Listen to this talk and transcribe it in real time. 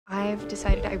I've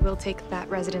decided I will take that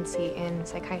residency in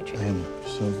psychiatry. I am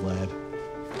so glad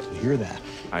to hear that.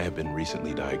 I have been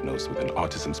recently diagnosed with an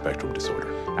autism spectrum disorder,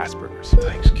 Asperger's.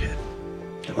 Thanks, kid.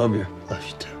 I love you. Love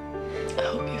you too. I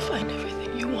hope you find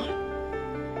everything you want.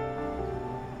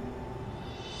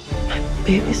 My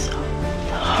baby saw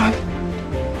the heart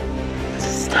to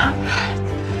stop.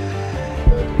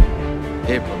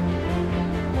 April.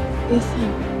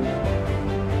 Listen.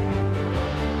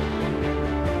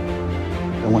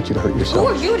 I want you to hurt Who yourself.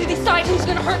 are you to decide who's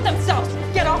gonna hurt themselves?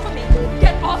 Get off of me!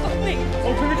 Get off of me!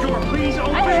 Open the door, please!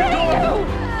 Open I the hate door!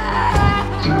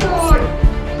 you! Come on!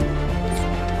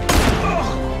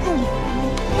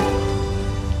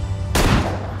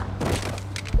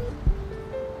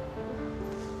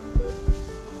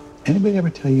 Anybody ever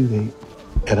tell you the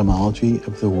etymology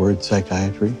of the word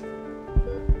psychiatry?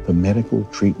 The medical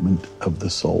treatment of the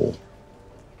soul.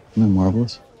 Isn't that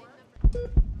marvelous?